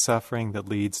there is suffering that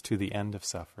leads to the end of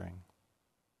suffering.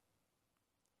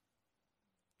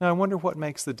 Now I wonder what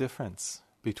makes the difference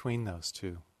between those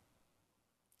two.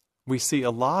 We see a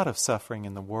lot of suffering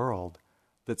in the world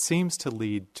that seems to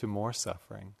lead to more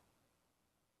suffering.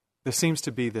 There seems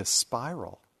to be this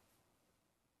spiral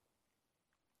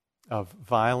of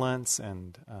violence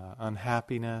and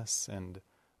unhappiness and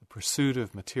the pursuit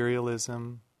of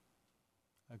materialism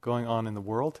going on in the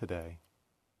world today.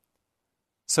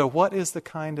 So what is the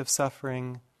kind of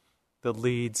suffering that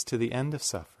leads to the end of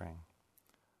suffering?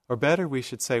 Or better, we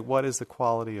should say, what is the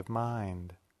quality of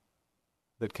mind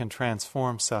that can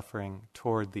transform suffering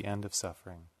toward the end of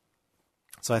suffering?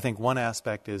 So I think one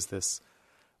aspect is this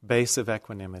base of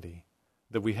equanimity,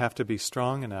 that we have to be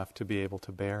strong enough to be able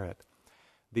to bear it.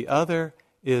 The other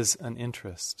is an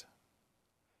interest.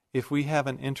 If we have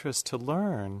an interest to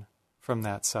learn from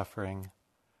that suffering,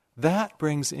 that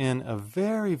brings in a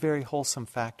very, very wholesome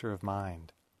factor of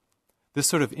mind. This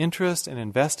sort of interest and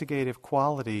investigative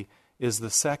quality is the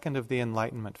second of the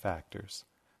enlightenment factors.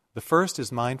 The first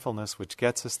is mindfulness, which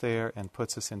gets us there and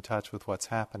puts us in touch with what's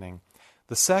happening.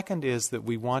 The second is that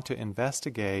we want to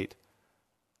investigate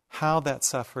how that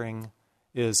suffering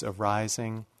is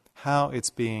arising, how it's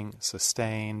being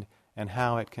sustained, and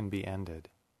how it can be ended.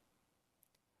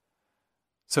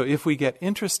 So if we get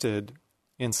interested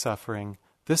in suffering,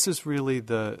 this is really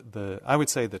I would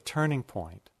say the turning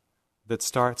point that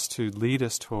starts to lead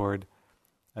us toward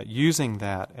using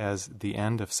that as the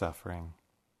end of suffering.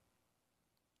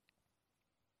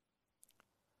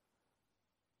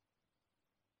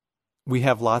 We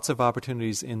have lots of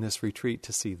opportunities in this retreat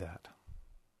to see that,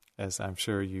 as I'm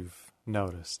sure you've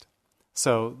noticed.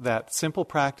 So that simple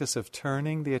practice of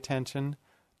turning the attention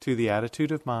to the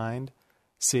attitude of mind,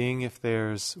 seeing if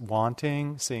there's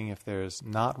wanting, seeing if there's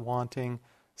not wanting,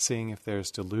 seeing if there's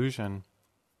delusion,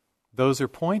 those are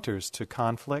pointers to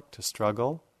conflict, to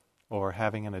struggle, or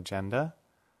having an agenda,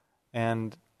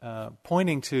 and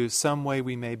pointing to some way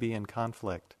we may be in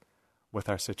conflict with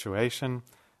our situation,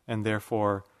 and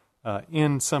therefore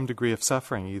in some degree of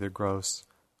suffering, either gross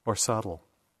or subtle.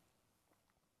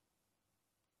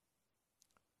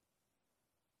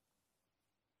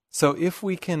 So if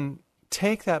we can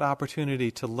take that opportunity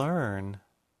to learn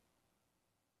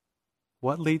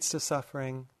what leads to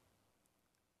suffering,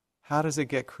 how does it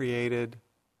get created,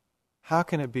 how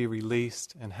can it be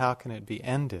released, and how can it be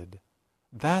ended,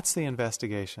 that's the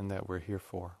investigation that we're here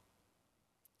for.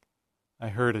 I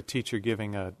heard a teacher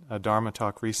giving a Dharma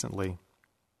talk recently,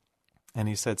 and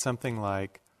he said something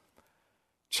like,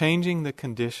 changing the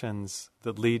conditions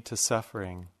that lead to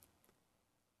suffering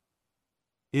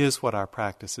is what our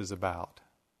practice is about.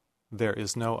 There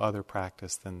is no other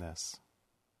practice than this.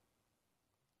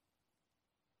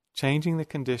 Changing the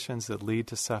conditions that lead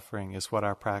to suffering is what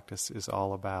our practice is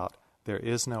all about. There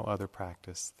is no other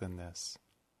practice than this.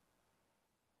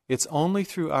 It's only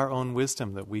through our own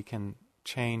wisdom that we can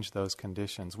change those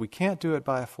conditions. We can't do it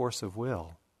by a force of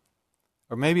will.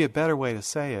 Or maybe a better way to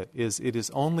say it is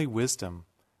only wisdom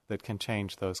that can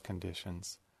change those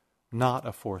conditions, not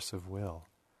a force of will.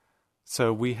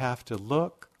 So we have to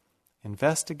look,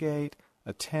 investigate,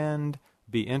 attend,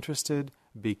 be interested,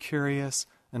 be curious,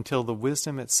 until the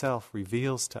wisdom itself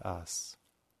reveals to us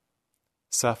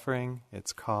suffering,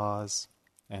 its cause,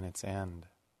 and its end.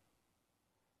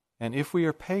 And if we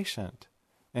are patient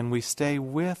and we stay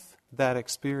with that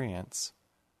experience,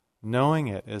 knowing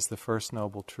it as the First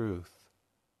Noble Truth,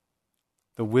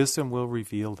 the wisdom will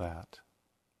reveal that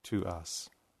to us.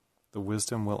 The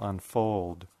wisdom will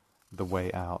unfold the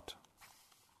way out.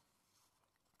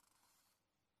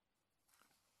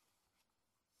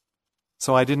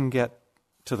 So I didn't get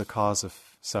to the cause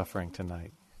of suffering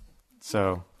tonight.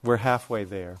 So we're halfway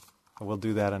there. We'll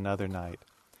do that another night.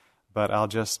 But I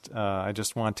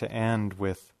just want to end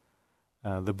with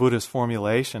the Buddha's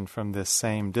formulation from this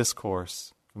same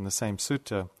discourse, from the same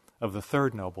sutta, of the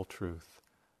third noble truth,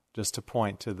 just to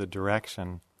point to the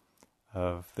direction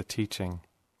of the teaching.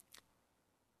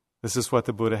 This is what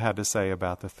the Buddha had to say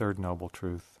about the third noble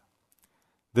truth.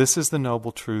 This is the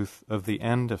noble truth of the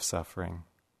end of suffering.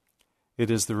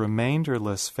 It is the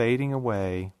remainderless fading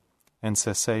away and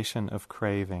cessation of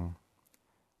craving,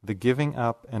 the giving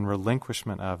up and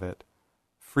relinquishment of it,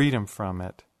 freedom from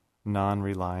it,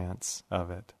 non-reliance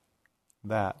of it.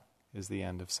 That is the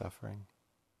end of suffering.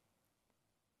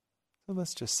 So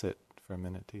let's just sit for a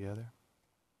minute together.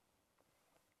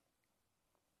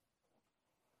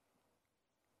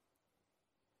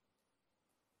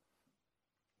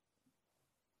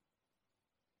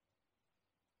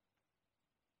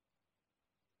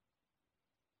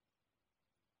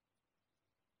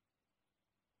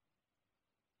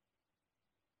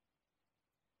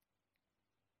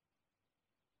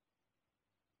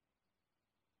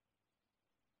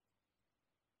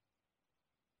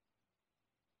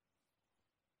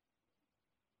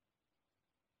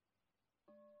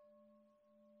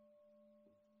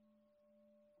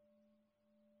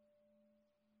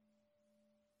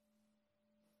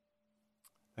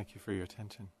 Thank you for your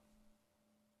attention.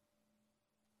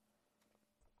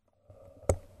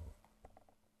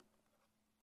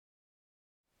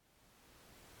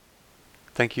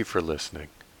 Thank you for listening.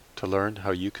 To learn how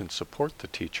you can support the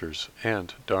teachers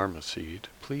and Dharma Seed,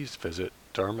 please visit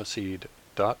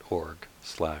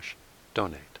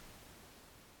dharmaseed.org/donate.